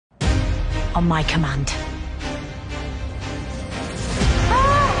on my command.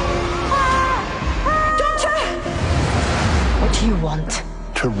 Doctor! What do you want?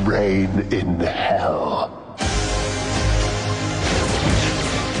 To reign in hell.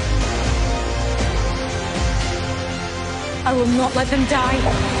 I will not let them die.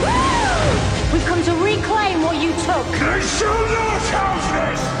 We've come to reclaim what you took. They shall not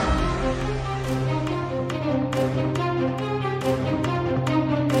have this!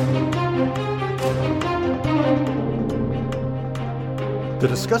 The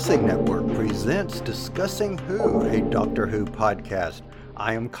Discussing Network presents Discussing Who, a Doctor Who podcast.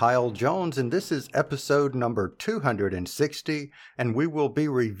 I am Kyle Jones, and this is episode number 260, and we will be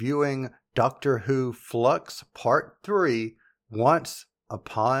reviewing Doctor Who Flux Part 3, Once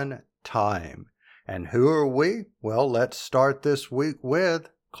Upon Time. And who are we? Well, let's start this week with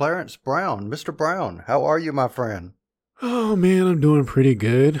Clarence Brown. Mr. Brown, how are you, my friend? Oh, man, I'm doing pretty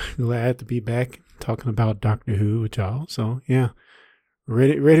good. Glad to be back talking about Doctor Who with y'all. So, yeah,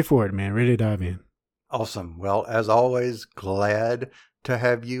 ready for it, man. Ready to dive in. Awesome. Well, as always, glad to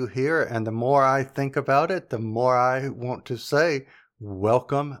have you here. And the more I think about it, the more I want to say,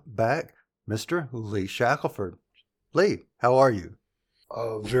 welcome back, Mr. Lee Shackelford. Lee, how are you?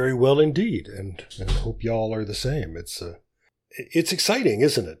 Very well indeed, and hope y'all are the same. It's exciting,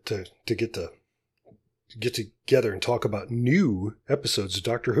 isn't it, to get together and talk about new episodes of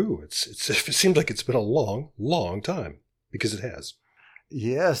Doctor Who. It seems like it's been a long time, because it has.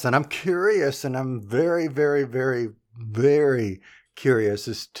 Yes, and I'm curious, and I'm very, very, very, very curious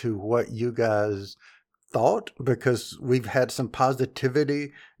as to what you guys thought, because we've had some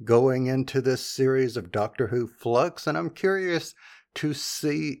positivity going into this series of Doctor Who Flux, and I'm curious to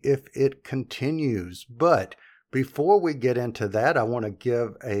see if it continues. But before we get into that, I want to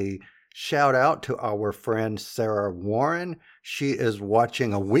give a shout out to our friend Sarah Warren. She is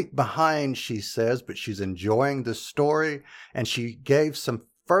watching a week behind, she says, but she's enjoying the story, and she gave some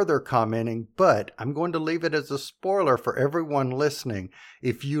further commenting, but I'm going to leave it as a spoiler for everyone listening.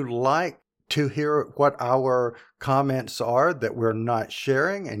 If you like to hear what our comments are that we're not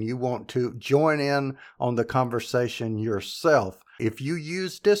sharing and you want to join in on the conversation yourself, if you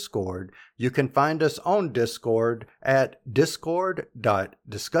use Discord, you can find us on Discord at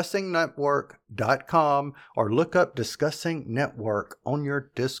discord.discussingnetwork.com or look up Discussing Network on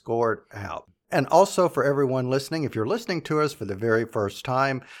your Discord app. And also for everyone listening, if you're listening to us for the very first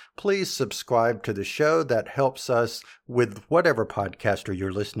time, please subscribe to the show. That helps us with whatever podcaster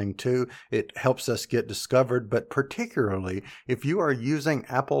you're listening to. It helps us get discovered, but particularly if you are using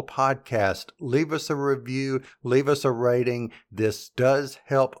Apple Podcast, leave us a review, leave us a rating. This does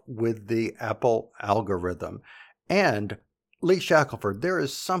help with the Apple algorithm. And Lee Shackelford, there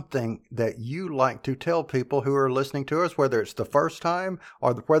is something that you like to tell people who are listening to us, whether it's the first time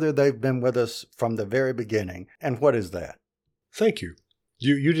or whether they've been with us from the very beginning. And what is that? Thank you.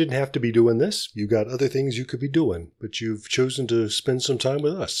 You didn't have to be doing this. You got other things you could be doing, but you've chosen to spend some time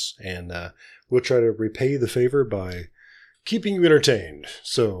with us. And we'll try to repay the favor by keeping you entertained.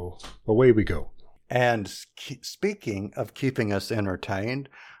 So away we go. And speaking of keeping us entertained,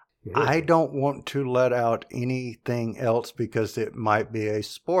 I don't want to let out anything else because it might be a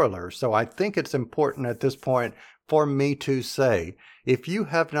spoiler. So I think it's important at this point for me to say, if you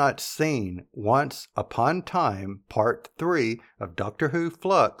have not seen Once Upon Time Part 3 of Doctor Who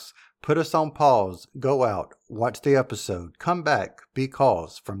Flux, put us on pause, go out, watch the episode, come back,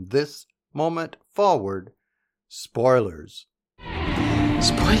 because from this moment forward, spoilers.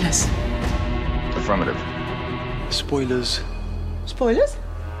 Spoilers. Affirmative. Spoilers. Spoilers?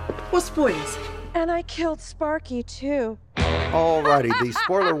 What spoilers? And I killed Sparky, too. Alrighty, the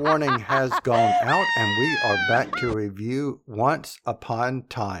spoiler warning has gone out, and we are back to review Once Upon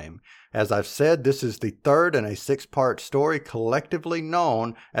Time. As I've said, this is the third in a 6-part story collectively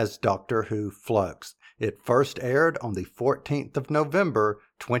known as Doctor Who Flux. It first aired on the 14th of November,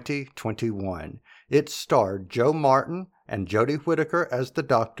 2021. It starred Joe Martin and Jodie Whittaker as the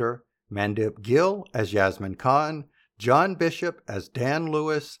Doctor, Mandip Gill as Yasmin Khan, John Bishop as Dan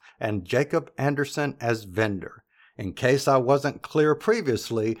Lewis, and Jacob Anderson as Vendor. In case I wasn't clear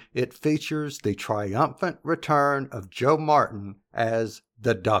previously, it features the triumphant return of Joe Martin as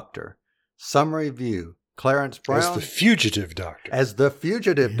the Doctor. Summary view. Clarence Brown. As the fugitive Doctor. As the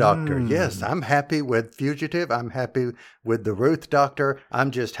fugitive Doctor. Yes, I'm happy with Fugitive. I'm happy with the Ruth Doctor. I'm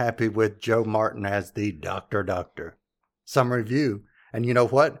just happy with Joe Martin as the Doctor. Summary view. And you know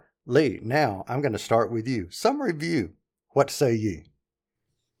what? Lee, now I'm going to start with you. Summary view. What say ye?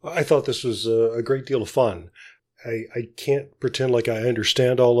 I thought this was a great deal of fun. I can't pretend like I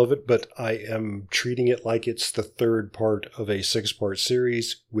understand all of it, but I am treating it like it's the third part of a 6-part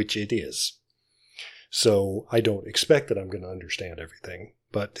series, which it is. So I don't expect that I'm going to understand everything.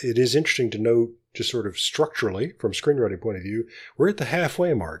 But it is interesting to note, just sort of structurally, from a screenwriting point of view, we're at the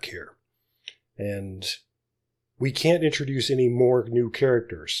halfway mark here. And we can't introduce any more new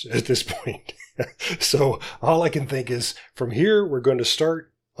characters at this point. So all I can think is, from here, we're going to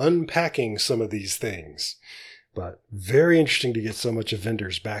start unpacking some of these things. But very interesting to get so much of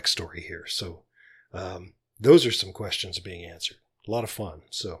Vinder's backstory here. So those are some questions being answered. A lot of fun.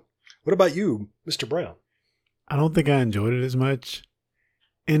 So what about you, Mr. Brown? I don't think I enjoyed it as much.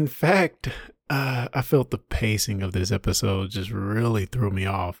 In fact, I felt the pacing of this episode just really threw me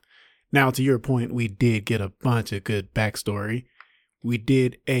off. Now, to your point, we did get a bunch of good backstory. We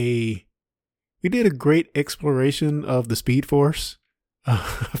did a great exploration of the Speed Force. I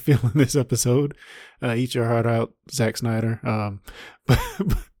feel in this episode. Eat your heart out, Zack Snyder.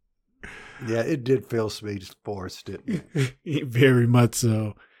 Yeah, it did feel Speed Force, didn't it? Very much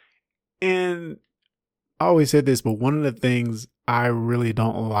so. And I always said this, but one of the things I really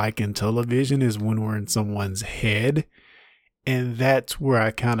don't like in television is when we're in someone's head. And that's where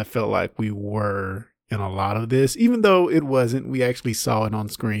I kind of felt like we were in a lot of this, even though it wasn't. We actually saw it on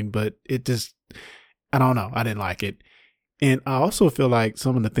screen, but it just, I don't know. I didn't like it. And I also feel like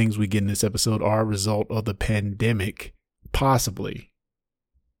some of the things we get in this episode are a result of the pandemic, possibly.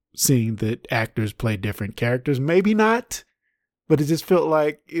 Seeing that actors play different characters, maybe not, but it just felt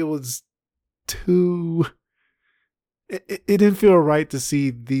like it was too... It didn't feel right to see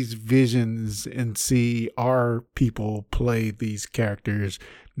these visions and see our people play these characters.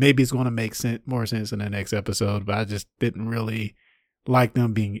 Maybe it's going to make more sense in the next episode, but I just didn't really like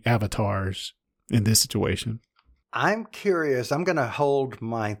them being avatars in this situation. I'm curious. I'm going to hold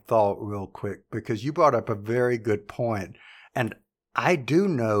my thought real quick because you brought up a very good point. And I do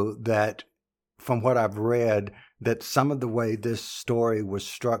know that from what I've read, that some of the way this story was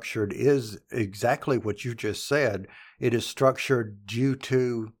structured is exactly what you just said. It is structured due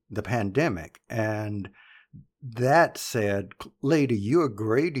to the pandemic. And that said, Lee, do you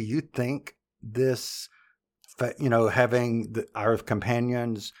agree? Do you think this, having our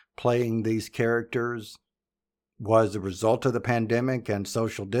companions playing these characters was a result of the pandemic and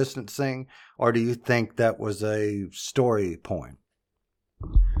social distancing? Or do you think that was a story point?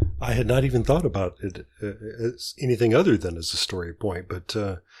 I had not even thought about it as anything other than as a story point, but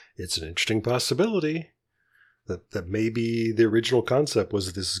it's an interesting possibility that maybe the original concept was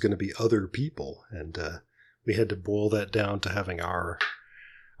that this is going to be other people, and we had to boil that down to having our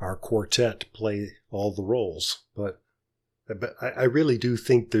quartet play all the roles. But I really do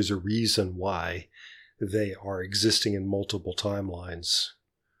think there's a reason why they are existing in multiple timelines,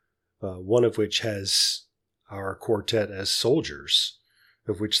 one of which has our quartet as soldiers,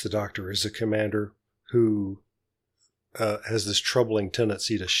 of which the Doctor is a commander who has this troubling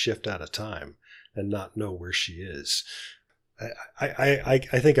tendency to shift out of time and not know where she is.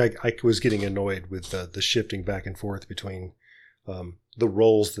 I think I was getting annoyed with the shifting back and forth between the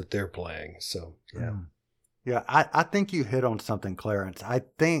roles that they're playing. So, yeah. Yeah, I think you hit on something, Clarence. I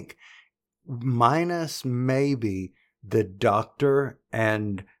think minus maybe the Doctor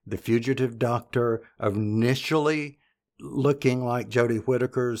and the fugitive Doctor initially looking like Jodie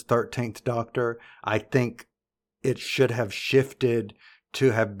Whittaker's 13th Doctor, I think it should have shifted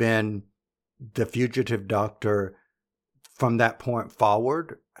to have been the fugitive Doctor from that point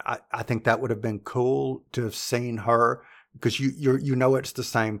forward. I think that would have been cool to have seen her, because you know it's the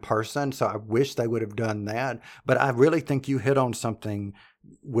same person, so I wish they would have done that. But I really think you hit on something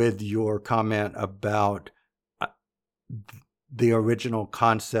with your comment about the original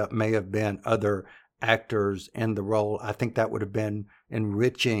concept may have been other actors in the role. I think that would have been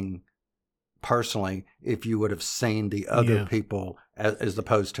enriching personally if you would have seen the other people as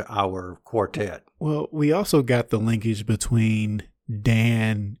opposed to our quartet. Well, we also got the linkage between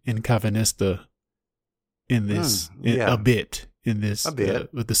Dan and Kavanista in this a bit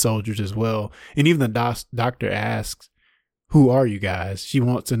with the soldiers as well. And even the doctor asks, "Who are you guys?" She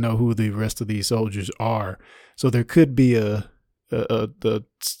wants to know who the rest of these soldiers are. So there could be a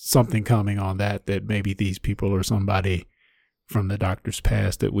something coming on that maybe these people are somebody from the Doctor's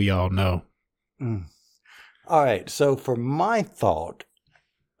past that we all know. All right. So for my thought,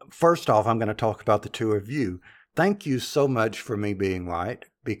 first off, I'm going to talk about the two of you. Thank you so much for me being right,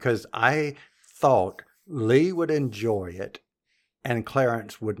 because I thought Lee would enjoy it and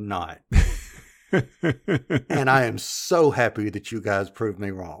Clarence would not. And I am so happy that you guys proved me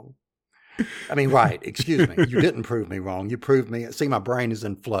wrong. I mean, right. Excuse me. You didn't prove me wrong. You proved me. See, my brain is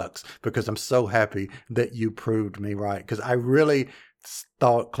in flux because I'm so happy that you proved me right. Because I really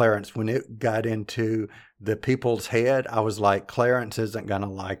thought, Clarence, when it got into the people's head, I was like, Clarence isn't going to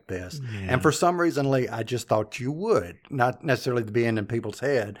like this. Yeah. And for some reason, Lee, I just thought you would. Not necessarily the being in people's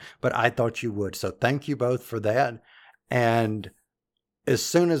head, but I thought you would. So thank you both for that. And as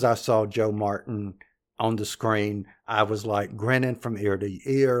soon as I saw Joe Martin on the screen, I was like grinning from ear to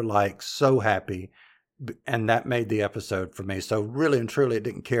ear, like so happy. And that made the episode for me. So really and truly, I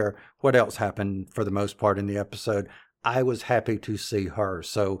didn't care what else happened for the most part in the episode. I was happy to see her.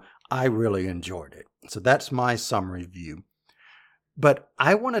 So I really enjoyed it. So that's my summary view. But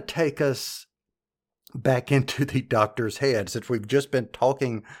I want to take us back into the doctor's head, since we've just been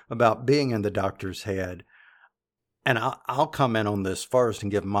talking about being in the doctor's head. And I'll comment on this first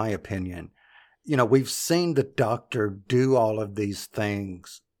and give my opinion. You know, we've seen the doctor do all of these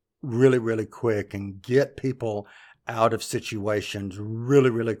things really, really quick and get people out of situations really,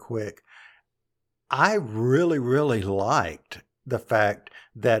 really quick. I really, really liked the fact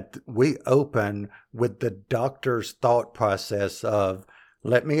that we open with the doctor's thought process of,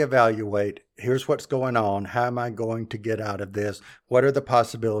 let me evaluate, here's what's going on, how am I going to get out of this, what are the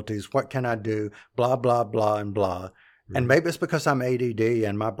possibilities, what can I do, blah, blah, blah, and blah. Mm-hmm. And maybe it's because I'm ADD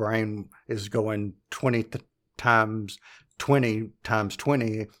and my brain is going 20 times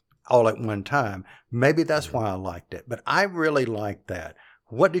 20 all at one time. Maybe that's why I liked it, but I really liked that.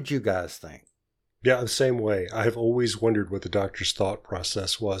 What did you guys think? Yeah, the same way. I've always wondered what the doctor's thought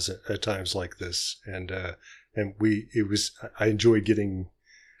process was at times like this, and I enjoyed getting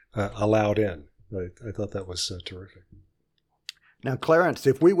allowed in. I thought that was terrific. Now, Clarence,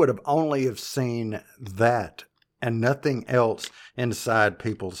 if we would have only have seen that and nothing else inside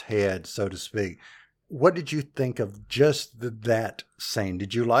people's heads, so to speak, what did you think of just that scene?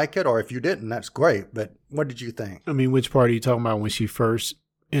 Did you like it? Or if you didn't, that's great. But what did you think? I mean, which part are you talking about, when she first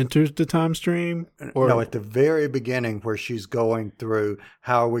enters the time stream? Or no, at the very beginning where she's going through,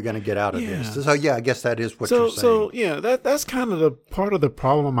 how are we going to get out of this? So yeah, I guess that is what you're saying. So yeah, that's kind of the part of the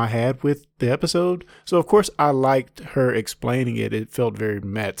problem I had with the episode. So of course I liked her explaining it. It felt very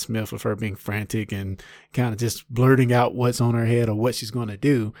Matt Smith with her being frantic and kind of just blurting out what's on her head or what she's going to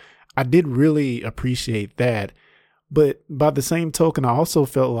do. I did really appreciate that. But by the same token, I also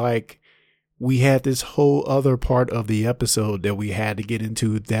felt like we had this whole other part of the episode that we had to get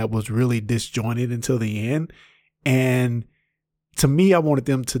into that was really disjointed until the end. And to me, I wanted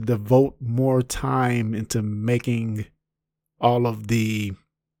them to devote more time into making all of the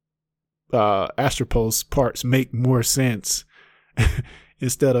Astropulse parts make more sense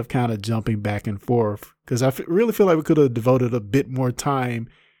instead of kind of jumping back and forth. Because I really feel like we could have devoted a bit more time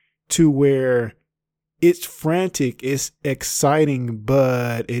to where it's frantic, it's exciting,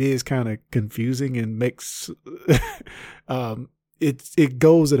 but it is kind of confusing and makes it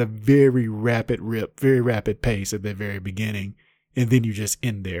goes at a very rapid pace at the very beginning, and then you just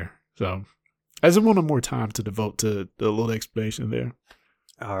end there. So I just wanted more time to devote to the little explanation there.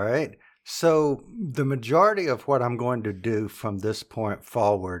 All right. So the majority of what I'm going to do from this point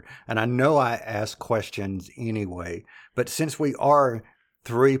forward, and I know I ask questions anyway, but since we are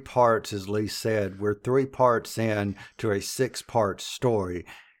 3 parts, as Lee said, we're 3 parts in to a 6-part story.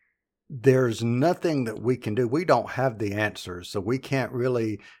 There's nothing that we can do. We don't have the answers, so we can't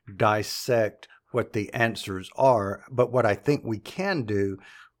really dissect what the answers are. But what I think we can do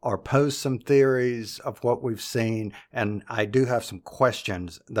are pose some theories of what we've seen, and I do have some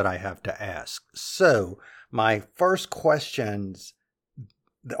questions that I have to ask. So my first questions,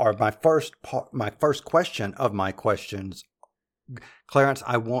 or my first question of my questions, Clarence,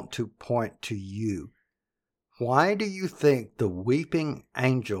 I want to point to you. Why do you think the Weeping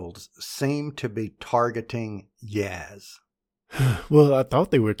Angels seem to be targeting Yaz? Well, I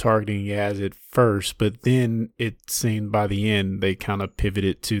thought they were targeting Yaz at first, but then it seemed by the end they kind of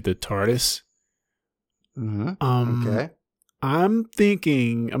pivoted to the TARDIS. Mm-hmm. Okay. I'm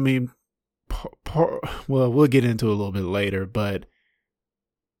thinking, I mean, well, we'll get into it a little bit later, but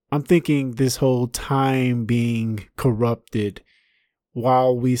I'm thinking this whole time being corrupted,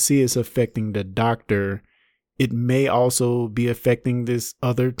 while we see it's affecting the Doctor, it may also be affecting this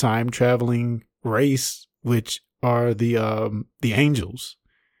other time traveling race, which are the angels.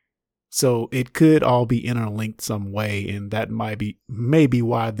 So it could all be interlinked some way, and that maybe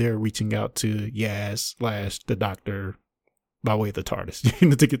why they're reaching out to Yaz / the Doctor by way of the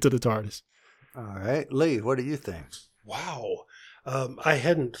TARDIS to get to the TARDIS. All right, Lee, what do you think? Wow, I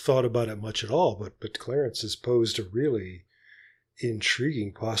hadn't thought about it much at all, but Clarence has posed a really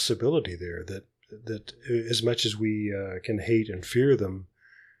intriguing possibility there. That as much as we can hate and fear them,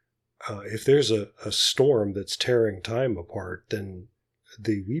 if there's a storm that's tearing time apart, then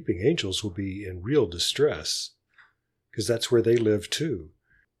the Weeping Angels will be in real distress, because that's where they live too.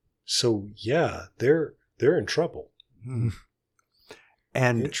 So yeah, they're they're in trouble.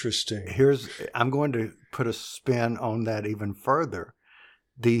 And interesting. I'm going to put a spin on that even further.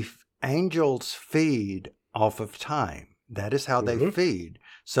 The angels feed off of time. That is how they feed.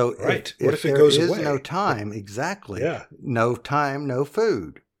 So right. if it there goes is away? no time, exactly. Yeah. No time, no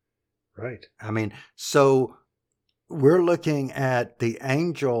food. Right. I mean, so we're looking at the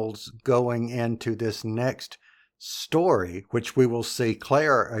angels going into this next story, which we will see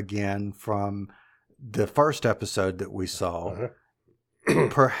Claire again from the first episode that we saw.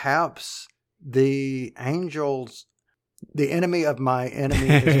 Perhaps the angels, the enemy of my enemy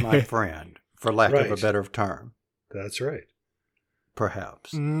is my friend, for lack of a better term. That's right.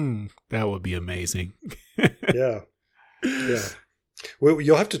 Perhaps. That would be amazing. Yeah. Well,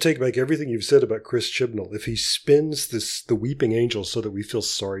 you'll have to take back everything you've said about Chris Chibnall if he spins the weeping angels so that we feel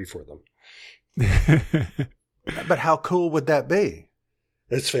sorry for them. But how cool would that be?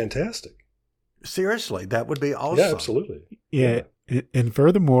 It's fantastic. Seriously, that would be awesome. Yeah, absolutely. Yeah. And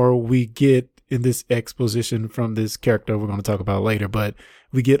furthermore, we get in this exposition from this character we're going to talk about later, but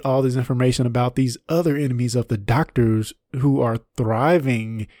we get all this information about these other enemies of the Doctors who are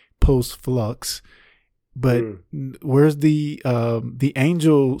thriving post-flux. But where's the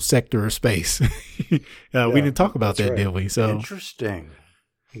angel sector of space? We didn't talk about that, did we? So interesting.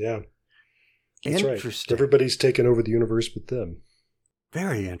 Yeah. That's interesting. Right. Everybody's taken over the universe with them.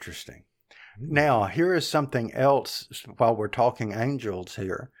 Very interesting. Now, here is something else while we're talking angels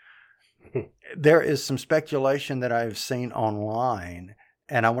here. There is some speculation that I've seen online,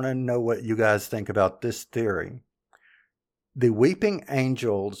 and I want to know what you guys think about this theory. The weeping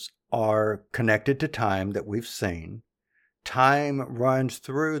angels are connected to time that we've seen. Time runs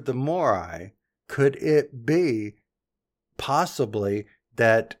through the Morai. Could it be possibly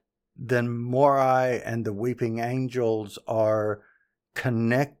that the Morai and the weeping angels are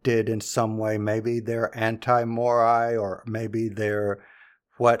connected in some way? Maybe they're anti-Morai, or maybe they're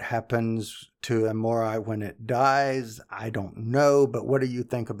what happens to a Morai when it dies. I don't know, but what do you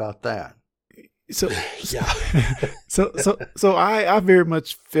think about that? So I very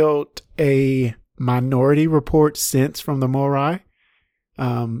much felt a Minority Report sense from the Morai,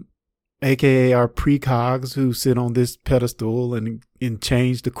 aka our precogs who sit on this pedestal and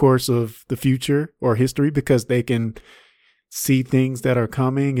change the course of the future or history because they can see things that are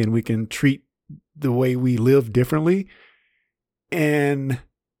coming and we can treat the way we live differently. And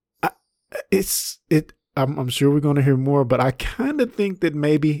I'm sure we're going to hear more, but I kind of think that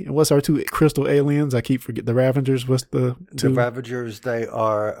maybe, what's our two crystal aliens? I keep forgetting the Ravagers. What's the two? The Ravagers, they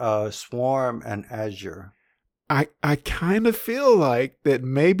are Swarm and Azure. I kind of feel like that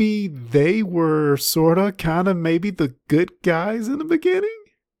maybe they were sort of kind of maybe the good guys in the beginning.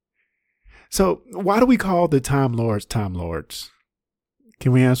 So why do we call the Time Lords Time Lords?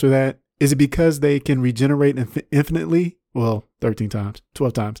 Can we answer that? Is it because they can regenerate infinitely? Well, 13 times,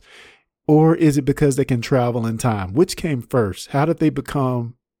 12 times. Or is it because they can travel in time? Which came first? How did they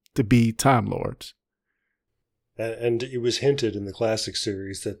become to be Time Lords? And it was hinted in the classic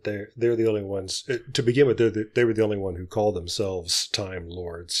series that they're the only ones, to begin with, they were the only one who called themselves Time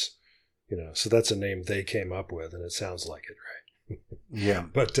Lords. So that's a name they came up with, and it sounds like it, right? Yeah.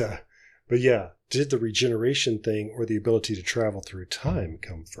 But yeah, did the regeneration thing or the ability to travel through time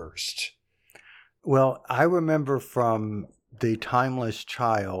come first? Well, I remember from The Timeless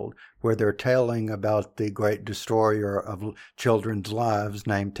Child, where they're telling about the great destroyer of children's lives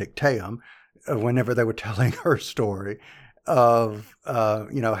named Tic-Taeum, whenever they were telling her story of,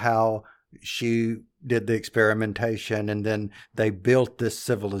 how she did the experimentation and then they built this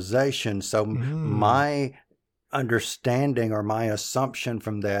civilization. So my understanding or my assumption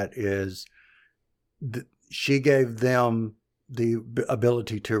from that is she gave them the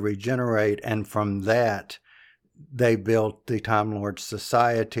ability to regenerate, and from that they built the Time Lord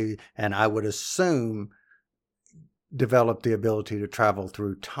Society, and I would assume developed the ability to travel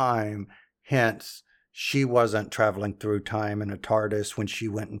through time. Hence, she wasn't traveling through time in a TARDIS when she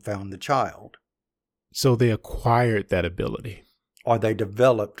went and found the child. So they acquired that ability. Or they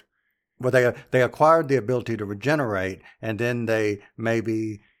developed, well, they acquired the ability to regenerate, and then they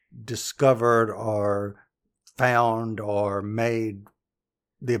maybe discovered or found or made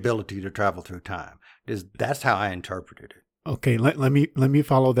the ability to travel through time. That's how I interpreted it. Okay, let me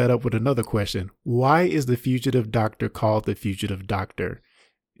follow that up with another question. Why is the fugitive doctor called the fugitive doctor?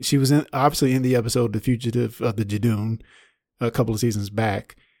 She was obviously in the episode The Fugitive of the Judoon a couple of seasons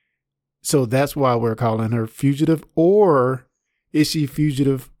back. So that's why we're calling her fugitive, or is she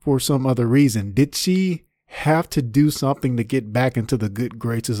fugitive for some other reason? Did she have to do something to get back into the good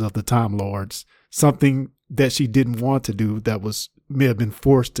graces of the Time Lords? Something that she didn't want to do that may have been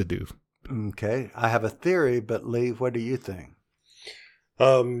forced to do. Okay. I have a theory, but Lee, what do you think?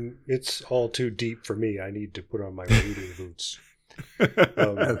 It's all too deep for me. I need to put on my wading boots.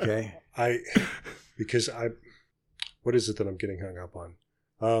 Okay. What is it that I'm getting hung up on?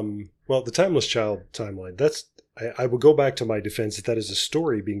 Well, the Timeless Child timeline, I will go back to my defense that is a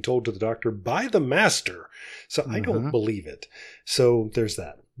story being told to the Doctor by the Master. So I don't believe it. So there's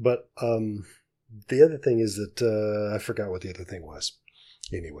that. But the other thing is that I forgot what the other thing was.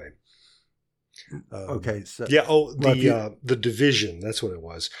 Anyway. Okay. So, yeah. Oh, the Division. That's what it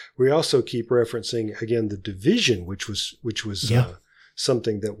was. We also keep referencing again the Division, which was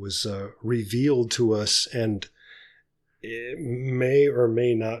something that was revealed to us, and it may or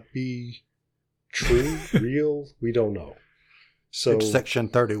may not be true, real. We don't know. So it's Section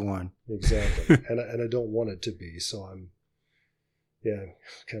 31. Exactly, and I don't want it to be. So I'm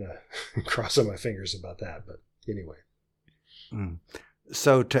kind of crossing my fingers about that. But anyway.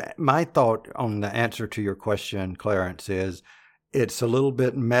 So my thought on the answer to your question, Clarence, is it's a little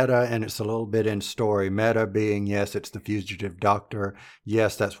bit meta and it's a little bit in story. Meta being, yes, it's the fugitive Doctor.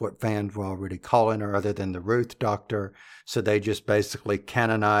 Yes, that's what fans were already calling her, other than the Ruth Doctor. So they just basically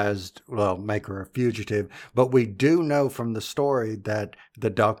make her a fugitive. But we do know from the story that the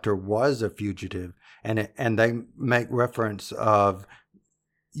Doctor was a fugitive, and they make reference of,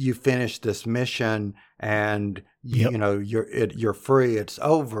 you finish this mission and you're free, it's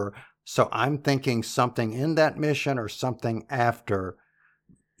over. So I'm thinking something in that mission or something after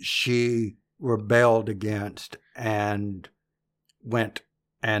she rebelled against and went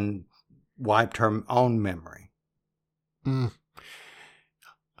and wiped her own memory.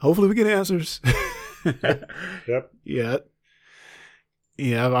 Hopefully we get answers. Yep.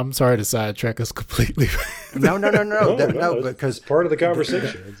 Yeah, I'm sorry to sidetrack us completely. No, because it's part of the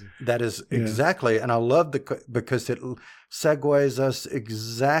conversation. That is exactly, and I love because it segues us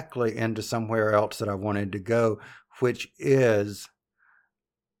exactly into somewhere else that I wanted to go, which is,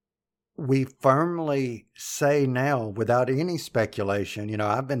 we firmly say now, without any speculation,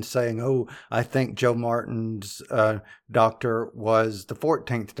 I've been saying, I think Jo Martin's Doctor was the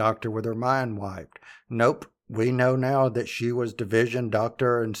 14th Doctor with her mind wiped. Nope. We know now that she was Division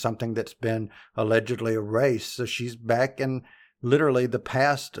Doctor and something that's been allegedly erased. So she's back in literally the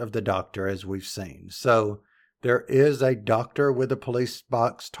past of the Doctor, as we've seen. So there is a Doctor with a police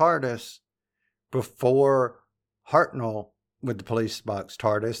box TARDIS before Hartnell with the police box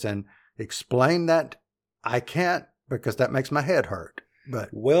TARDIS. And explain that I can't, because that makes my head hurt. But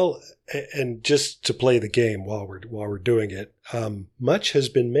and just to play the game while we're doing it, much has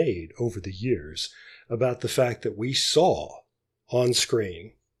been made over the years about the fact that we saw on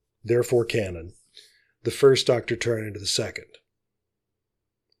screen, therefore canon, the first Doctor turn into the second.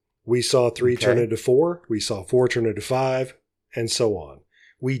 We saw 3 turn into 4, we saw 4 turn into 5, and so on.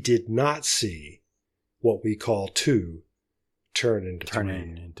 We did not see what we call 2 turn into 3.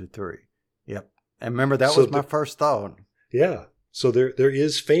 Turning into 3. Yep. And remember, that was my first thought. Yeah. So there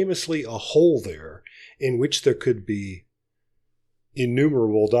is famously a hole there in which there could be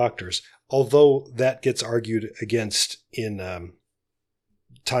innumerable Doctors, although that gets argued against in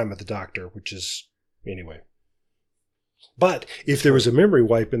Time of the Doctor, which is, anyway. But if there was a memory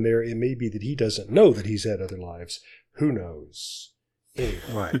wipe in there, it may be that he doesn't know that he's had other lives. Who knows? Anyway.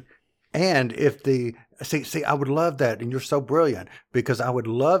 Right. And if see, I would love that, and you're so brilliant, because I would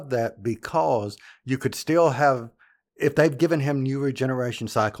love that, because you could still have, if they've given him new regeneration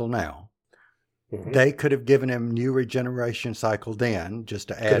cycle now, they could have given him new regeneration cycle then, just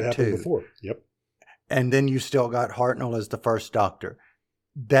to add to. Before. Yep. And then you still got Hartnell as the first Doctor.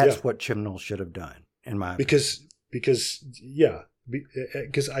 That's what Chibnall should have done, in my opinion. Because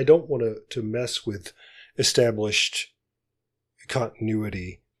I don't want to mess with established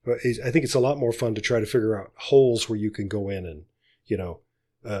continuity. But I think it's a lot more fun to try to figure out holes where you can go in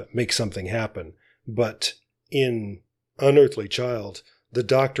and, make something happen. But in Unearthly Child, the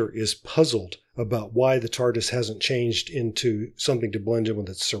Doctor is puzzled about why the TARDIS hasn't changed into something to blend in with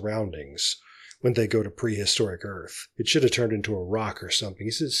its surroundings when they go to prehistoric Earth. It should have turned into a rock or something.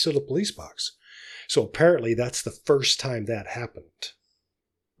 He says it's still a police box. So apparently that's the first time that happened.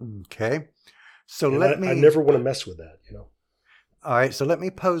 Okay. So I never want to mess with that, All right, so let me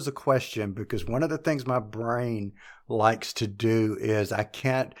pose a question, because one of the things my brain likes to do is I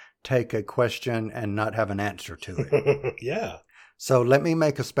can't take a question and not have an answer to it. Yeah. So let me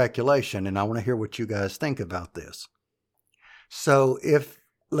make a speculation, and I want to hear what you guys think about this. So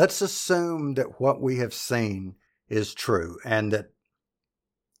let's assume that what we have seen is true, and that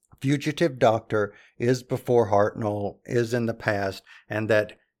Fugitive Doctor is before Hartnell, is in the past, and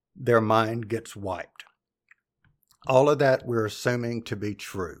that their mind gets wiped. All of that we're assuming to be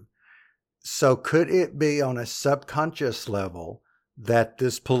true. So could it be on a subconscious level that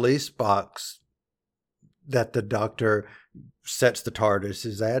this police box that the doctor sets the TARDIS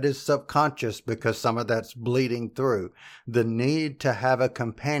is that is subconscious because some of that's bleeding through? The need to have a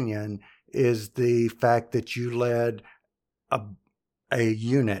companion is the fact that you led a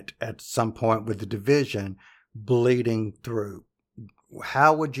unit at some point with the division bleeding through.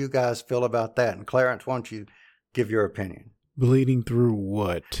 How would you guys feel about that? And Clarence, why don't you give your opinion? Bleeding through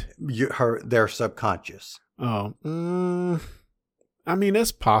what? Their subconscious. Oh, I mean,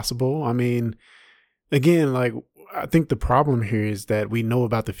 that's possible. I mean, again, like, I think the problem here is that we know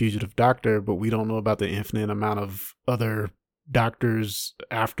about the fugitive doctor, but we don't know about the infinite amount of other doctors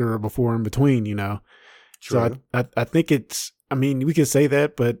after or before in between, you know? True. So I think it's, I mean, we could say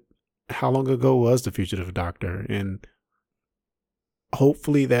that, but how long ago was the fugitive doctor? And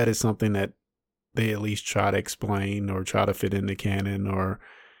hopefully that is something that they at least try to explain or try to fit into canon, or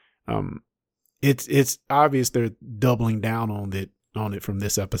it's obvious they're doubling down on it from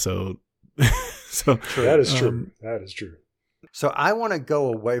this episode. So that is true. That is true. So I want to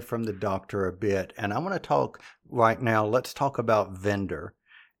go away from the doctor a bit, and I want to talk right now. Let's talk about Vendor,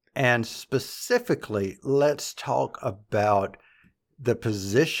 and specifically, let's talk about the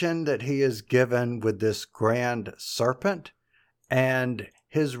position that he is given with this Grand Serpent and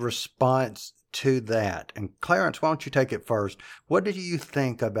his response to that. And Clarence, why don't you take it first? What did you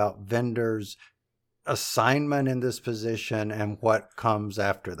think about Vendor's assignment in this position and what comes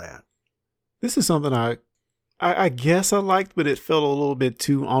after that? This is something I guess I liked, but it felt a little bit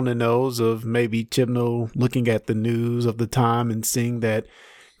too on the nose of maybe Chibnall looking at the news of the time and seeing that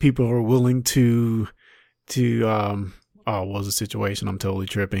people are willing to what was the situation? I'm totally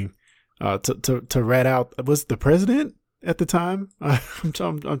tripping. To rat out, was it the president at the time? I'm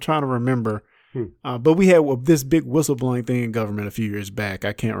trying to remember. But we had this big whistleblowing thing in government a few years back.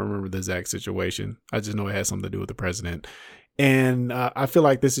 I can't remember the exact situation. I just know it had something to do with the president. And I feel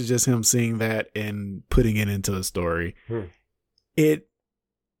like this is just him seeing that and putting it into a story. I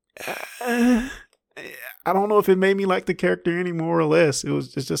don't know if it made me like the character any more or less.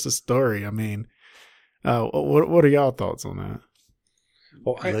 It's just a story. I mean, what are y'all thoughts on that?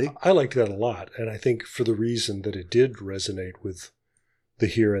 Well, I liked that a lot. And I think for the reason that it did resonate with the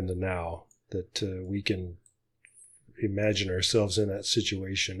here and the now, that we can imagine ourselves in that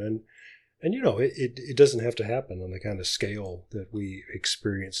situation. And you know, it doesn't have to happen on the kind of scale that we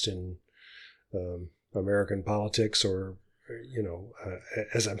experienced in American politics, or, you know,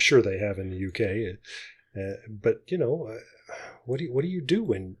 as I'm sure they have in the UK. But, you know, what do you do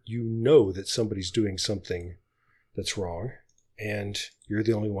when you know that somebody's doing something that's wrong, and you're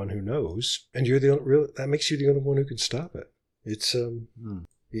the only one who knows, and that makes you the only one who can stop it? It's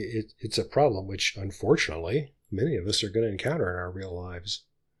it's a problem which, unfortunately, many of us are going to encounter in our real lives.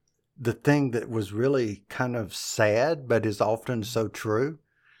 The thing that was really kind of sad, but is often so true,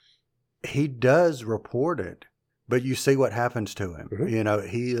 he does report it, but you see what happens to him. Mm-hmm. You know,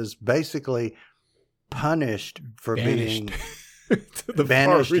 he is basically punished for being to the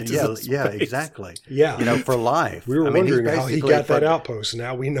banished. Yeah, exactly. Yeah, you know, for life. We were wondering how he got that outpost.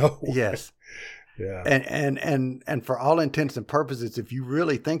 Now we know. Yes. Yeah. And for all intents and purposes, if you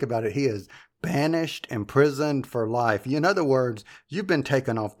really think about it, he is banished, imprisoned for life. In other words, you've been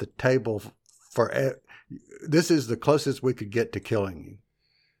taken off the table this is the closest we could get to killing you.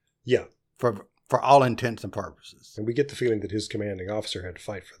 Yeah. For all intents and purposes. And we get the feeling that his commanding officer had to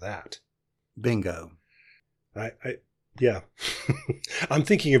fight for that. Bingo. Yeah. I'm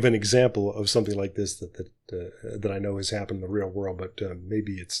thinking of an example of something like this that I know has happened in the real world, but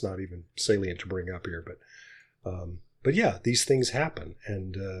maybe it's not even salient to bring up here. But yeah, these things happen,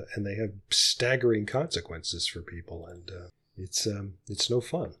 and they have staggering consequences for people, and it's no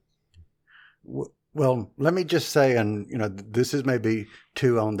fun. Well, let me just say, and you know, this is maybe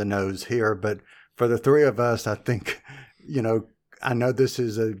too on the nose here, but for the three of us, I think, you know, I know this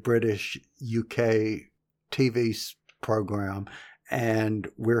is a British UK TV program, and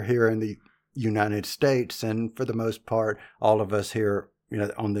we're here in the United States, and for the most part, all of us here, you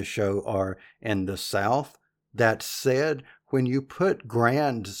know, on this show are in the South. That said, when you put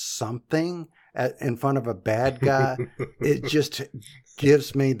Grand something in front of a bad guy, it just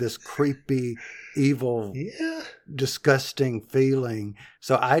gives me this creepy, evil, disgusting feeling.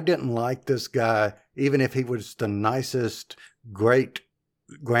 So I didn't like this guy, even if he was the nicest, great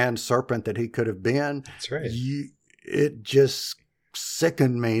Grand Serpent that he could have been. That's right. It just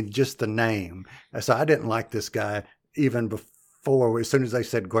sickened me, just the name. So I didn't like this guy even before. As soon as they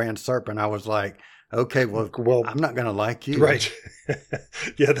said Grand Serpent, I was like, okay, well, I'm not going to like you. Right.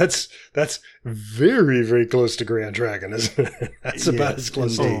 Yeah, that's very, very close to Grand Dragon, isn't it? That's about as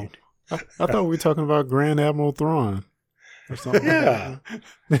close. I thought we were talking about Grand Admiral Thrawn or something. Yeah.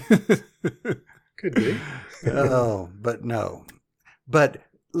 Could be. Oh, but no. But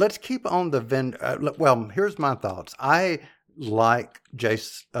let's keep on the well, here's my thoughts. I like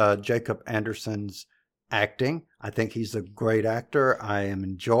Jacob Anderson's acting. I think he's a great actor. I am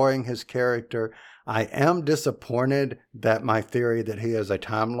enjoying his character. I am disappointed that my theory that he is a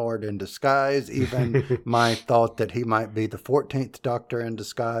Time Lord in disguise, even my thought that he might be the 14th Doctor in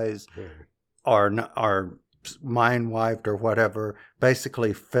disguise, or mind-wiped or whatever,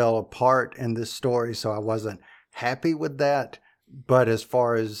 basically fell apart in this story. So I wasn't happy with that. But as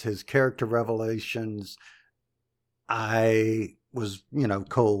far as his character revelations, I was,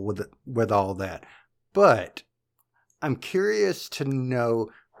 cool with all that. But I'm curious to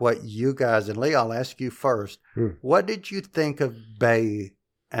know what you guys, and Lee, I'll ask you first. What did you think of Bay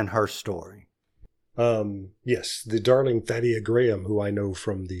and her story? Yes, the darling Thadia Graham, who I know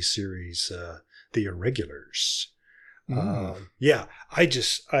from the series The Irregulars. Yeah, I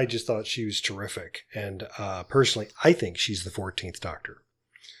just thought she was terrific. And personally, I think she's the 14th Doctor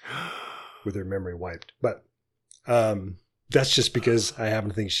with her memory wiped. But that's just because I happen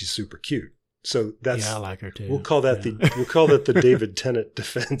to think she's super cute. So that's, I like her too. We'll call that the David Tennant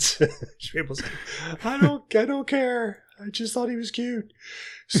defense. People say, I don't care. I just thought he was cute.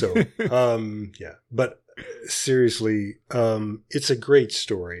 So, yeah, but seriously, it's a great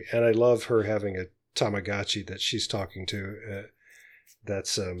story. And I love her having a Tamagotchi that she's talking to.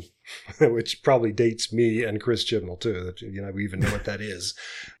 That's, which probably dates me and Chris Chibnall too. That, we even know what that is.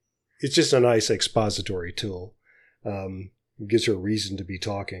 It's just a nice expository tool. It gives her a reason to be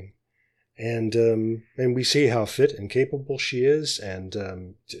talking. And we see how fit and capable she is, and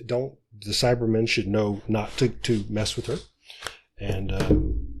the Cybermen should know not to mess with her, and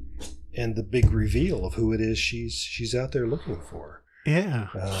the big reveal of who it is she's out there looking for. Yeah,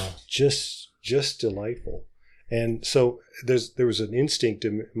 just delightful. And so there was an instinct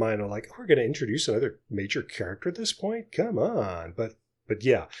in mine of like, we're going to introduce another major character at this point. Come on, but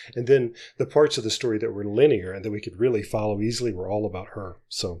yeah. And then the parts of the story that were linear and that we could really follow easily were all about her.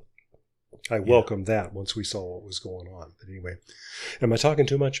 So I welcomed that once we saw what was going on. But anyway, am I talking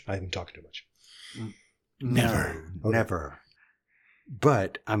too much? I am talking too much. Never. Never.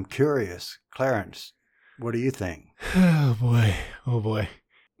 But I'm curious, Clarence, what do you think? Oh boy.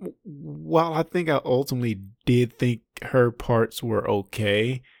 While I think I ultimately did think her parts were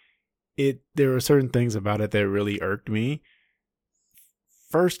okay, there were certain things about it that really irked me.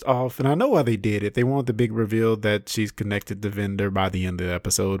 First off, and I know why they did it, they want the big reveal that she's connected to Vendor by the end of the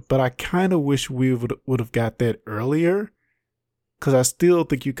episode, but I kind of wish we would have got that earlier, because I still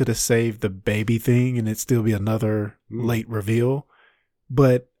think you could have saved the baby thing and it'd still be another late reveal.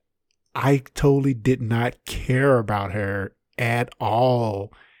 But I totally did not care about her at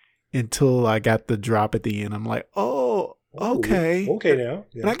all until I got the drop at the end. I'm like, oh, okay. Okay now.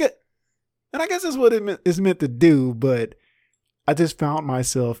 Yeah. And I guess that's what it's meant to do, but I just found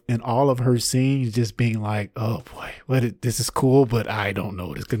myself in all of her scenes just being like, oh boy, this is cool, but I don't know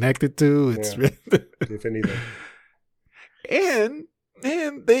what it's connected to. It's really if anything. And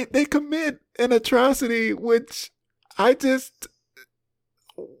they commit an atrocity, which I just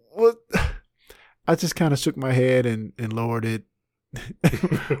kind of shook my head and lowered it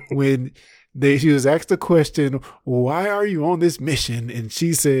when she was asked the question, why are you on this mission? And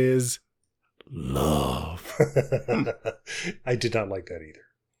she says, love. I did not like that either.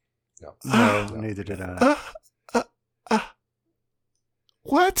 No, neither did I.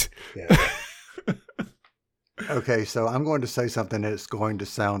 What? Yeah. Okay, so I'm going to say something that's going to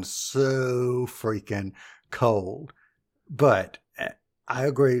sound so freaking cold, but I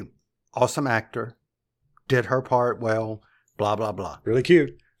agree. Awesome actor, did her part well, blah, blah, blah. Really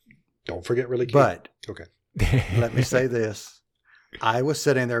cute. Don't forget really cute. But okay, let me say this. I was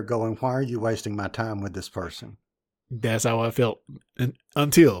sitting there going, why are you wasting my time with this person? That's how I felt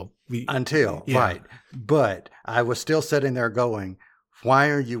until, yeah. Right. But I was still sitting there going, why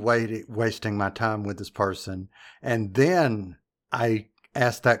are you wasting my time with this person? And then I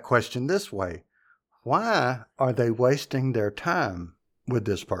asked that question this way. Why are they wasting their time with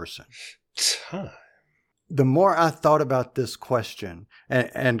this person? Time. The more I thought about this question,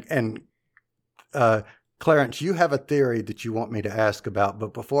 and Clarence, you have a theory that you want me to ask about,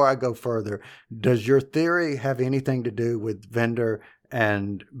 but before I go further, does your theory have anything to do with Vendor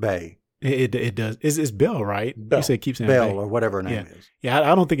and Bay? It does. It's Bell, right? Bell. You say keep saying Bell Bay. or whatever her name is.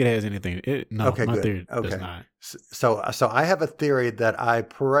 Yeah, I don't think it has anything. No, okay, my good. theory Okay. does not. So I have a theory that I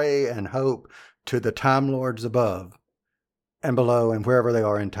pray and hope to the Time Lords above and below and wherever they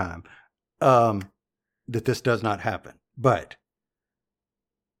are in time, that this does not happen. But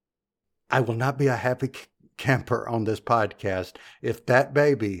I will not be a happy camper on this podcast if that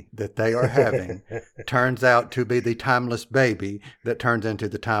baby that they are having turns out to be the timeless baby that turns into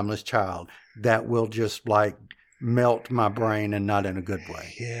the timeless child. That will just like melt my brain, and not in a good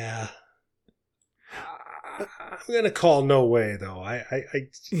way. Yeah. I'm going to call no way, though.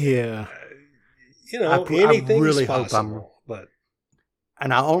 Yeah. Anything's I really possible, but...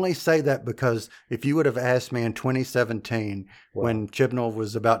 And I only say that because if you would have asked me in 2017, when Chibnall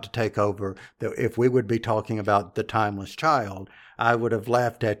was about to take over, that if we would be talking about the timeless child, I would have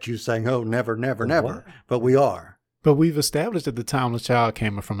laughed at you saying, "Oh, never, never, never." But we are. But we've established that the timeless child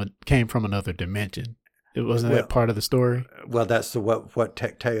came from another dimension. It wasn't that part of the story. Well, that's what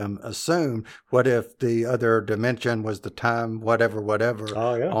Tecteum assumed. What if the other dimension was the time, whatever,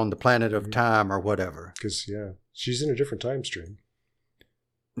 on the planet of time or whatever? Because she's in a different time stream.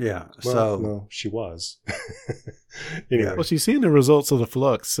 Yeah. No, she was. Anyway. Well, she's seeing the results of the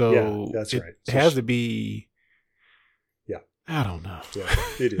flux, so that's right. It has to be. Yeah. I don't know. Yeah,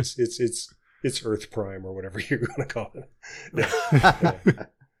 it is. It's Earth Prime or whatever you're going to call it.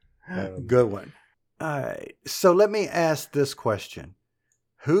 Good one. All right. So let me ask this question: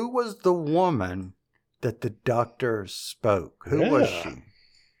 who was the woman that the doctor spoke? Who was she?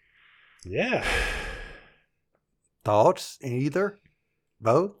 Yeah. Thoughts? Either?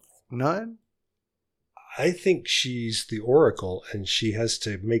 Both? None? I think she's the Oracle, and she has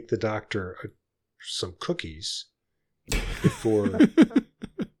to make the doctor some cookies before...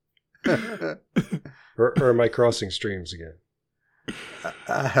 or am I crossing streams again?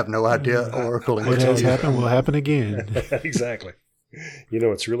 I have no idea. Oracle. What has happened will happen again. Exactly. You know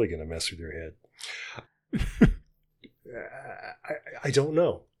what's really going to mess with your head. I don't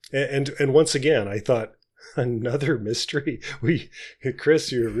know. And once again, I thought, another mystery.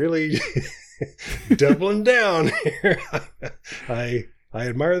 Chris, you're really doubling down here. I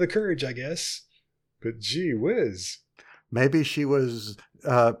admire the courage, I guess, but gee whiz. Maybe she was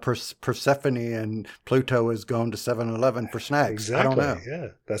Persephone and Pluto is going to 7-Eleven for snacks. Exactly. I don't know. Yeah,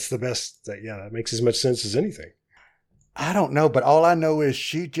 that's the best. That makes as much sense as anything. I don't know, but all I know is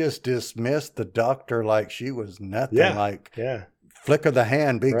she just dismissed the doctor like she was nothing. Flick of the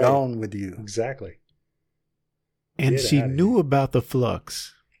hand, be gone with you. Exactly. And she knew about the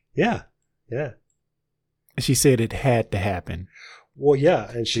flux. Yeah. She said it had to happen. Well, yeah,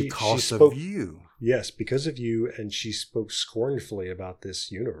 and she spoke of you. Yes, because of you, and she spoke scornfully about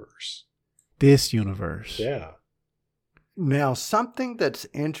this universe. Yeah. Now, something that's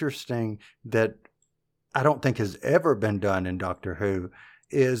interesting that I don't think has ever been done in Doctor Who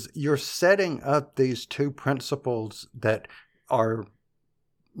is you're setting up these two principles that are,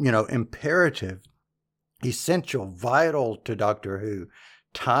 imperative, essential, vital to Doctor Who,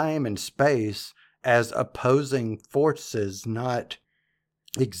 time and space as opposing forces, not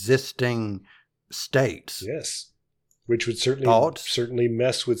existing states. Yes, which would certainly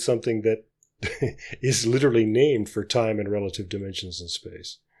mess with something that is literally named for time and relative dimensions in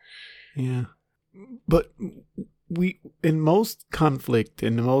space. Yeah, but in most conflict,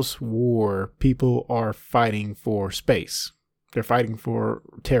 in most war, people are fighting for space. They're fighting for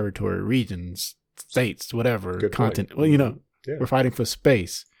territory, regions, states, whatever, Good continent. point. Well, we're fighting for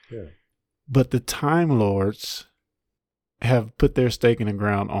space. Yeah. But the Time Lords have put their stake in the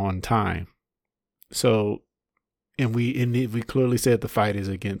ground on time. So, and we clearly said the fight is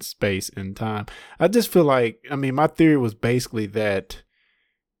against space and time. I just feel like, my theory was basically that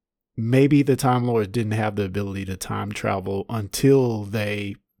maybe the Time Lords didn't have the ability to time travel until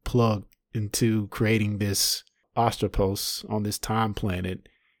they plugged into creating this Ostropos on this time planet.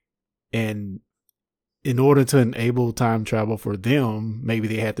 And in order to enable time travel for them, maybe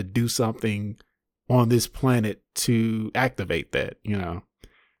they had to do something on this planet to activate that,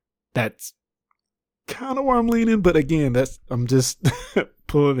 That's kind of where I'm leaning, but again, I'm just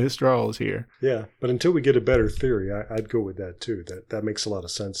pulling at straws here. Yeah, but until we get a better theory, I'd go with that too. That makes a lot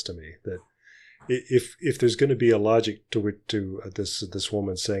of sense to me. That if there's going to be a logic to this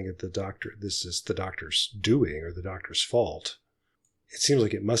woman saying that this is the doctor's doing or the doctor's fault, it seems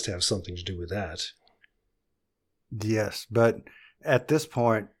like it must have something to do with that. Yes, but at this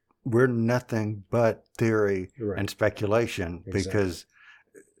point, we're nothing but theory and speculation because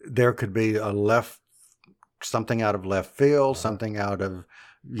there could be something out of left field, something out of,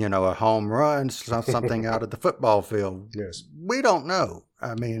 a home run, something out of the football field. Yes. We don't know.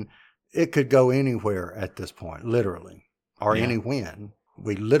 It could go anywhere at this point, literally, or any when.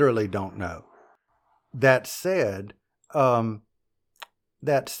 We literally don't know. That said, let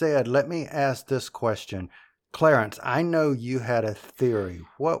me ask this question. Clarence, I know you had a theory.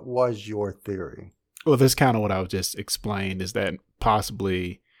 What was your theory? Well, that's kind of what I was just explained, is that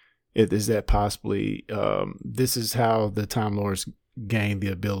possibly is that possibly this is how the Time Lords gain the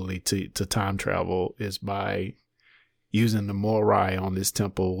ability to time travel, is by using the Morai on this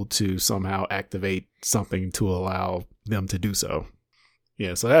temple to somehow activate something to allow them to do so.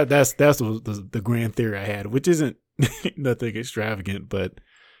 Yeah, so that's the grand theory I had, which isn't nothing extravagant, but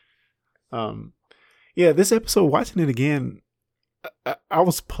yeah, this episode, watching it again, I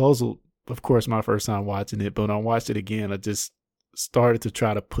was puzzled, of course, my first time watching it, but when I watched it again, I just started to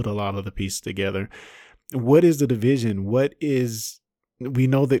try to put a lot of the pieces together. What is the division? We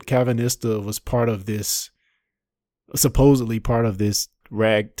know that Calvinista was part of this, supposedly part of this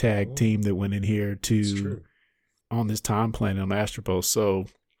ragtag team that went in here on this time planet on Astropos. So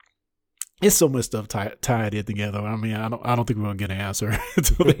it's so much stuff tied in together. I mean, I don't think we're gonna get an answer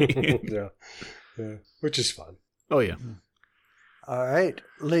until the end. Yeah, which is fun. Oh yeah. All right,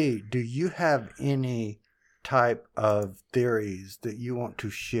 Lee, do you have any type of theories that you want to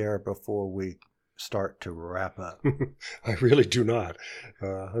share before we start to wrap up? I really do not.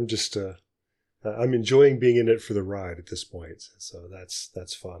 I'm just I'm enjoying being in it for the ride at this point, so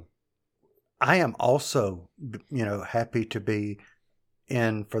that's fun. I am also, happy to be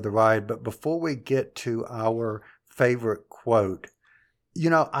in for the ride, but before we get to our favorite quote,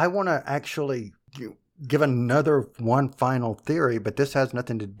 I want to actually give another one final theory, but this has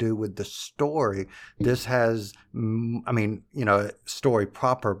nothing to do with the story. This has, story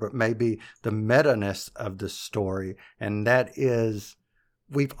proper, but maybe the meta-ness of the story. And that is,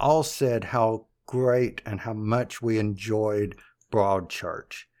 we've all said how great and how much we enjoyed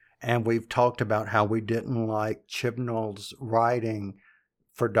Broadchurch. And we've talked about how we didn't like Chibnall's writing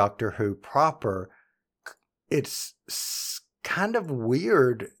for Doctor Who proper. It's kind of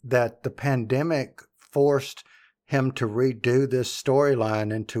weird that the pandemic forced him to redo this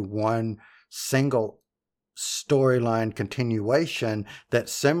storyline into one single storyline continuation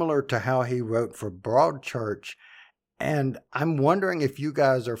that's similar to how he wrote for Broadchurch. And I'm wondering if you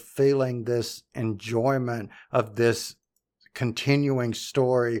guys are feeling this enjoyment of this continuing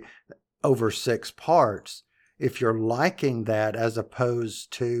story over 6 parts, if you're liking that as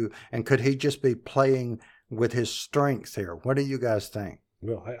opposed to, and could he just be playing with his strengths here? What do you guys think?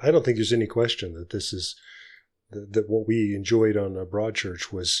 No, I don't think there's any question that this is that what we enjoyed on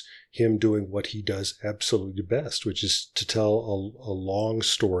Broadchurch was him doing what he does absolutely best, which is to tell a long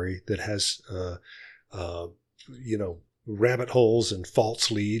story that has, rabbit holes and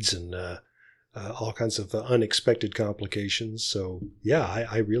false leads and all kinds of unexpected complications. So yeah,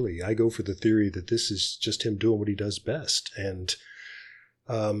 I go for the theory that this is just him doing what he does best. And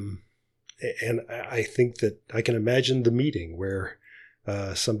I think that I can imagine the meeting where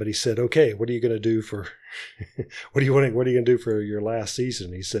somebody said, "Okay, what are you going to do for what are you going to do for your last season?"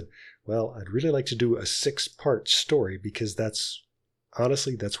 And he said, "Well, I'd really like to do a 6-part story because that's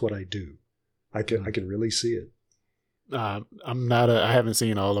what I do. I can really see it." I haven't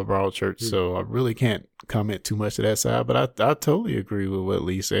seen all of Broadchurch, so I really can't comment too much to that side, but I totally agree with what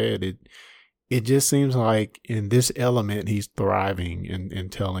Lee said. It just seems like in this element, he's thriving in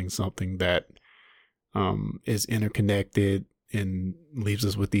telling something that is interconnected and leaves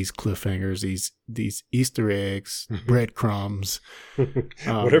us with these cliffhangers, these Easter eggs, breadcrumbs,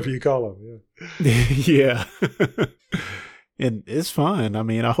 whatever you call them. Yeah. Yeah. And it's fun. I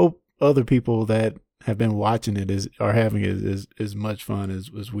mean, I hope other people that have been watching it are having as much fun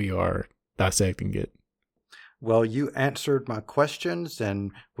as we are dissecting it. Well, you answered my questions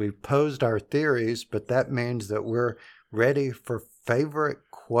and we've posed our theories, but that means that we're ready for favorite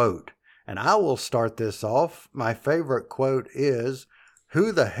quote. And I will start this off. My favorite quote is,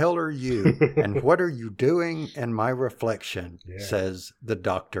 "Who the hell are you? And what are you doing in my reflection?" says the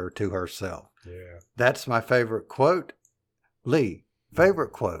Doctor to herself. Yeah. That's my favorite quote. Lee,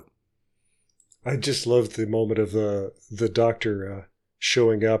 favorite quote? I just love the moment of the Doctor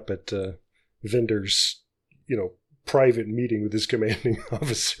showing up at Vinder's, private meeting with his commanding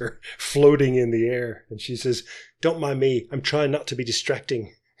officer, floating in the air. And she says, "Don't mind me. I'm trying not to be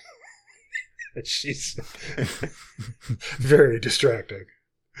distracting." She's very distracting.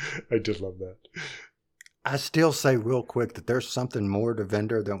 I did love that. I still say real quick that there's something more to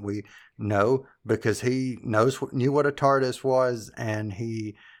Vinder than we know, because he knew what a TARDIS was, and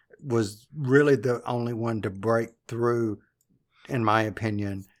he was really the only one to break through, in my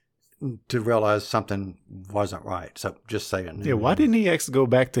opinion, to realize something wasn't right. So just saying. Yeah, why didn't he actually go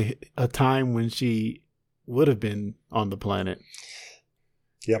back to a time when she would have been on the planet?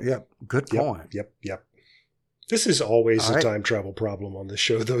 Yep. Good point. Yep. This is always a time travel problem on the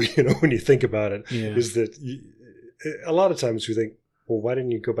show, though, when you think about it, is that a lot of times we think, well, why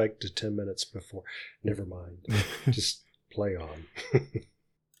didn't you go back to 10 minutes before? Never mind. Just play on.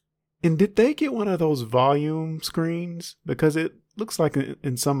 And did they get one of those volume screens? Because it looks like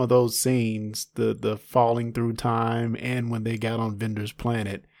in some of those scenes, the falling through time and when they got on Vender's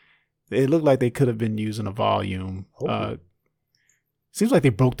planet, it looked like they could have been using a volume. Seems like they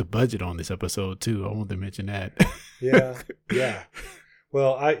broke the budget on this episode too. I wanted to mention that. Yeah.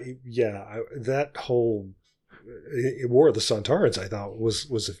 Well, that whole War of the Sontarans, I thought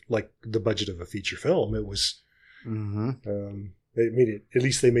was like the budget of a feature film. It was. Mm-hmm. It made it, at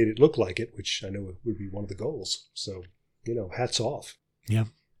least they made it look like it, which I know would be one of the goals. So, hats off. Yeah.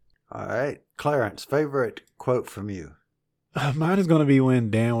 All right. Clarence, favorite quote from you? Mine is going to be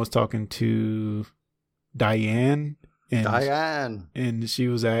when Dan was talking to Diane. And she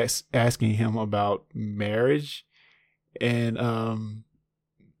was asking him about marriage. And,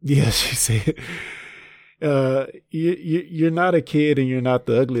 she said, you're not a kid and you're not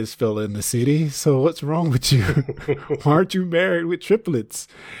the ugliest fella in the city. So what's wrong with you? Why aren't you married with triplets?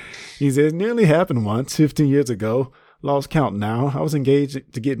 He says, nearly happened once, 15 years ago. Lost count now. I was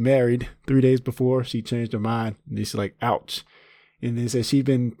engaged to get married 3 days before she changed her mind. And she's like, ouch. And then says she'd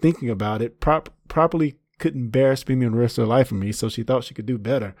been thinking about it, properly couldn't bear spending the rest of her life with me. So she thought she could do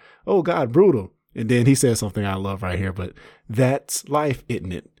better. Oh God, brutal. And then he says something I love right here, but that's life,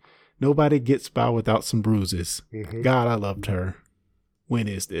 isn't it? Nobody gets by without some bruises. Mm-hmm. God, I loved her. When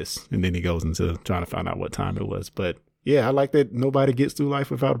is this? And then he goes into trying to find out what time it was. But yeah, I like that nobody gets through life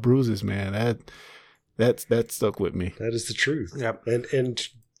without bruises, man. That stuck with me. That is the truth. Yep. And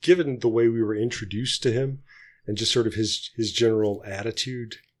given the way we were introduced to him and just sort of his general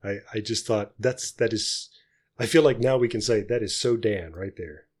attitude, I just thought that is, I feel like now we can say that is so Dan right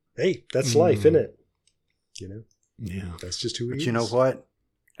there. Hey, that's life, isn't it? Yeah. That's just who he is. But you know what?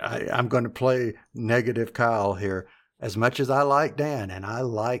 I'm going to play negative Kyle here. As much as I like Dan, and I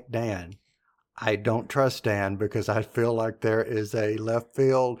like Dan, I don't trust Dan because I feel like there is a left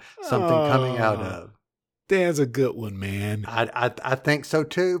field something coming out of. Dan's a good one, man. I think so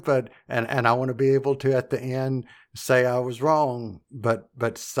too, but and I want to be able to at the end say I was wrong,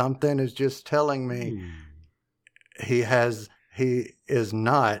 but something is just telling me he is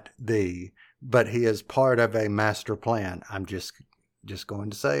not but he is part of a master plan. I'm just going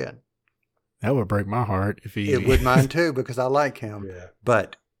to say it. That would break my heart if he. It would mine too because I like him. Yeah.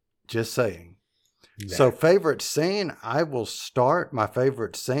 But just saying. Nah. So favorite scene, I will start. My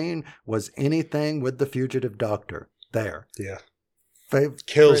favorite scene was anything with the fugitive doctor there. Yeah. Favorite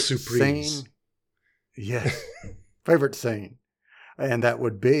Kill Supremes. Scene. Yes. Favorite scene. And that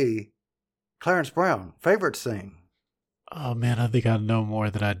would be Clarence Brown. Favorite scene. Oh man, I think I know more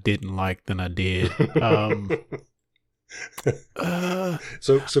that I didn't like than I did.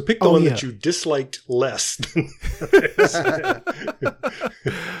 So pick the one that you disliked less.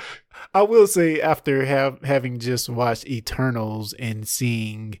 I will say after having just watched Eternals and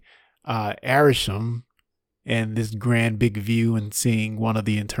seeing Arishem and this grand big view and seeing one of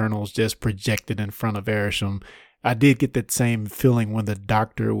the Eternals just projected in front of Arishem, I did get that same feeling when the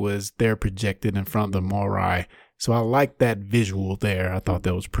Doctor was there projected in front of the Morai. So I liked that visual there. I thought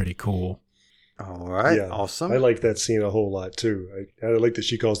that was pretty cool. All right, yeah, awesome. I like that scene a whole lot too. I like that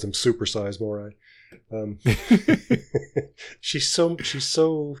she calls them supersized Morai. She's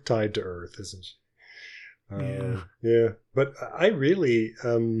so tied to Earth, isn't she? Yeah. But I really,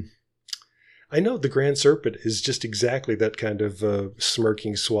 I know the Grand Serpent is just exactly that kind of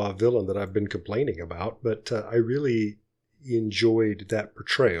smirking, suave villain that I've been complaining about. But I really enjoyed that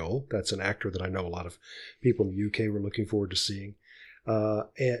portrayal. That's an actor that I know a lot of people in the UK were looking forward to seeing.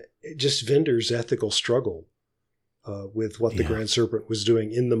 And just Vender's ethical struggle with what the Grand Serpent was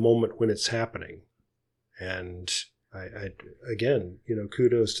doing in the moment when it's happening. And I again,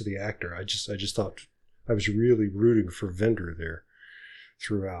 kudos to the actor. I just thought I was really rooting for Vender there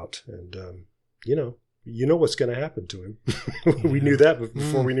throughout. And, you know what's going to happen to him. We knew that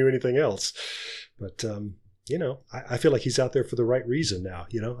before we knew anything else. But, I feel like he's out there for the right reason now.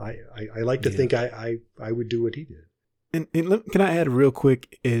 I like to think I would do what he did. And can I add real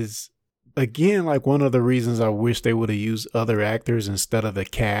quick is, again, like one of the reasons I wish they would have used other actors instead of the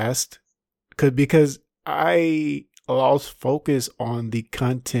cast, because I lost focus on the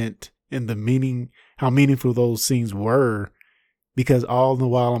content and the meaning, how meaningful those scenes were, because all the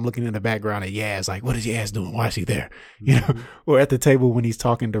while I'm looking in the background at Yaz, like, what is Yaz doing? Why is he there? Or at the table when he's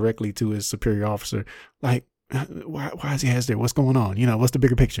talking directly to his superior officer, like, why is Yaz there? What's going on? What's the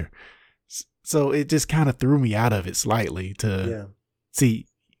bigger picture? So it just kind of threw me out of it slightly to see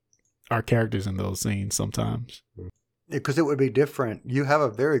our characters in those scenes sometimes. Because it would be different. You have a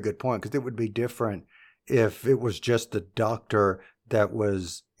very good point, because it would be different if it was just the Doctor that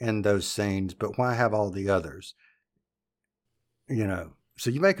was in those scenes, but why have all the others? So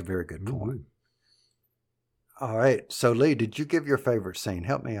you make a very good point. All right. So Lee, did you give your favorite scene?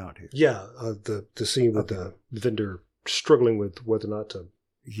 Help me out here. Yeah, the scene with the vendor struggling with whether or not to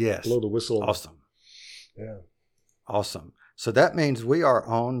blow the whistle. Awesome. Yeah. Awesome. So that means we are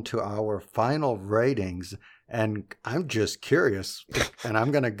on to our final ratings, and I'm just curious, and I'm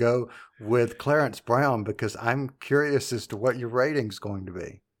going to go with Clarence Brown because I'm curious as to what your rating's going to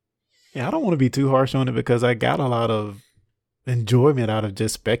be. Yeah, I don't want to be too harsh on it because I got a lot of enjoyment out of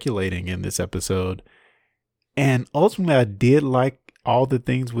just speculating in this episode. And ultimately, I did like all the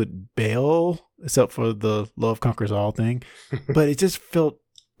things with Belle, except for the love conquers all thing. But it just felt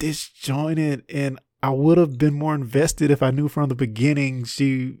disjointed, and I would have been more invested if I knew from the beginning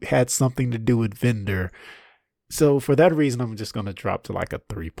she had something to do with Vendor. So for that reason, I'm just going to drop to like a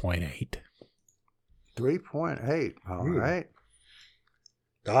 3.8. 3.8. All right.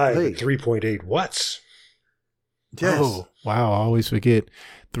 I 3.8 watts. Yes. Oh, wow. I always forget.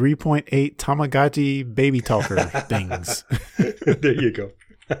 3.8 Tamagotchi baby talker things. There you go.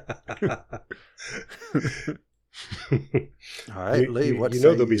 All right, Lee, what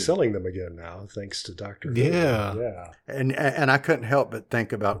they'll be selling them again now, thanks to Dr. Yeah. Yeah. And I couldn't help but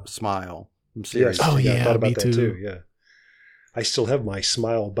think about Smile. I'm serious. Yes. Oh, I yeah, thought about me that too. Yeah. I still have my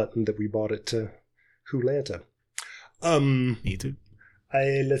Smile button that we bought at Hulanta. Me too.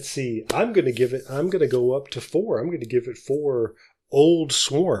 Let's see. I'm going to go up to 4. I'm going to give it 4 old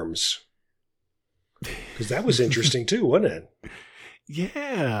swarms. Because that was interesting too, wasn't it?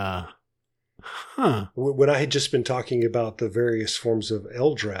 Yeah. Huh. When I had just been talking about the various forms of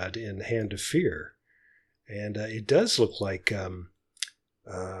Eldrad in Hand of Fear, and it does look like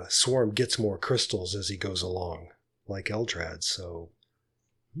Swarm gets more crystals as he goes along, like Eldrad. So,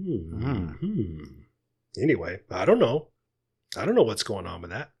 Anyway, I don't know. I don't know what's going on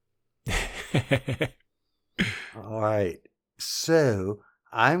with that. All right. So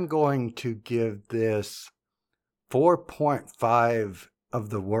I'm going to give this 4.5 of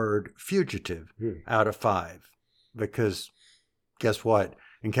the word fugitive out of 5. Because guess what?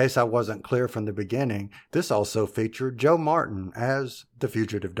 In case I wasn't clear from the beginning, this also featured Joe Martin as the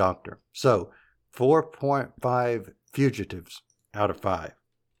fugitive doctor. So 4.5 fugitives out of 5.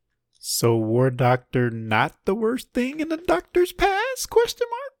 So War Doctor not the worst thing in the Doctor's past? Question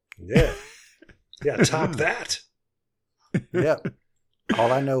mark? Yeah. Yeah, top that. Yep.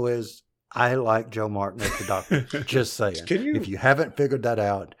 All I know is I like Joe Martin as the doctor. Just saying. If you haven't figured that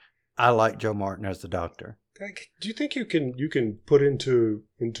out, I like Joe Martin as the doctor. Do you think you can put into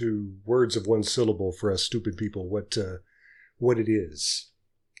words of one syllable for us stupid people what it is?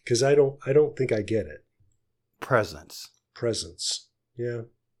 Because I don't think I get it. Presence. Yeah,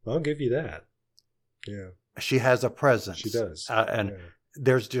 I'll give you that. Yeah, she has a presence. She does, and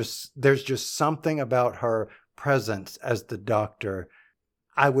there's just something about her presence as the doctor.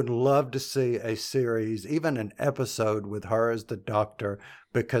 I would love to see a series, even an episode with her as the doctor,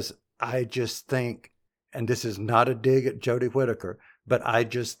 because I just think, and this is not a dig at Jodie Whittaker, but I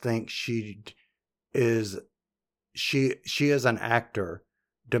just think she is an actor,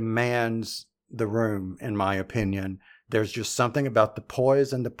 demands the room, in my opinion. There's just something about the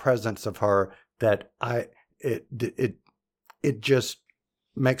poise and the presence of her that it just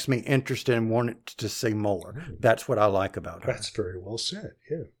makes me interested and wanted to see more. That's what I like about her. That's very well said.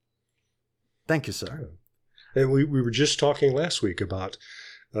 Yeah. Thank you, sir. Yeah. And we were just talking last week about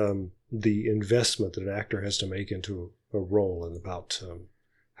the investment that an actor has to make into a role, and about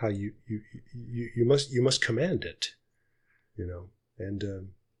how you must command it,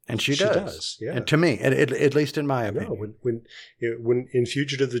 and she does. Yeah. And to me, at least in my opinion. No, when in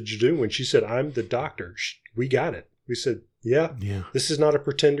Fugitive of the Judoon, when she said, "I'm the doctor," we got it. We said, yeah, this is not a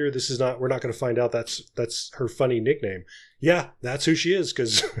pretender. We're not going to find out that's her funny nickname. Yeah, that's who she is,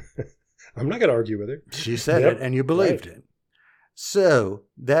 because I'm not going to argue with her. She said it, and you believed it. So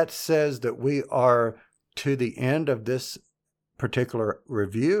that says that we are to the end of this particular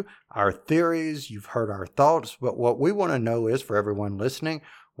review. Our theories, you've heard our thoughts, but what we want to know is, for everyone listening,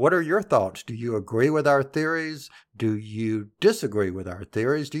 what are your thoughts? Do you agree with our theories? Do you disagree with our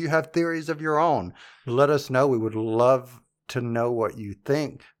theories? Do you have theories of your own? Let us know. We would love to know what you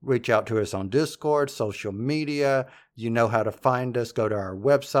think. Reach out to us on Discord, social media. You know how to find us. Go to our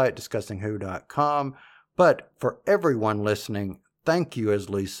website, discussingwho.com. But for everyone listening, thank you, as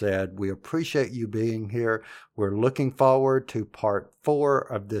Lee said. We appreciate you being here. We're looking forward to part 4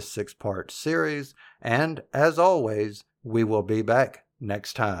 of this 6-part series. And as always, we will be back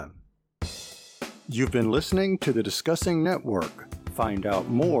next time. You've been listening to the Discussing Network. Find out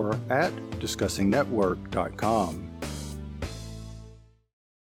more at discussingnetwork.com.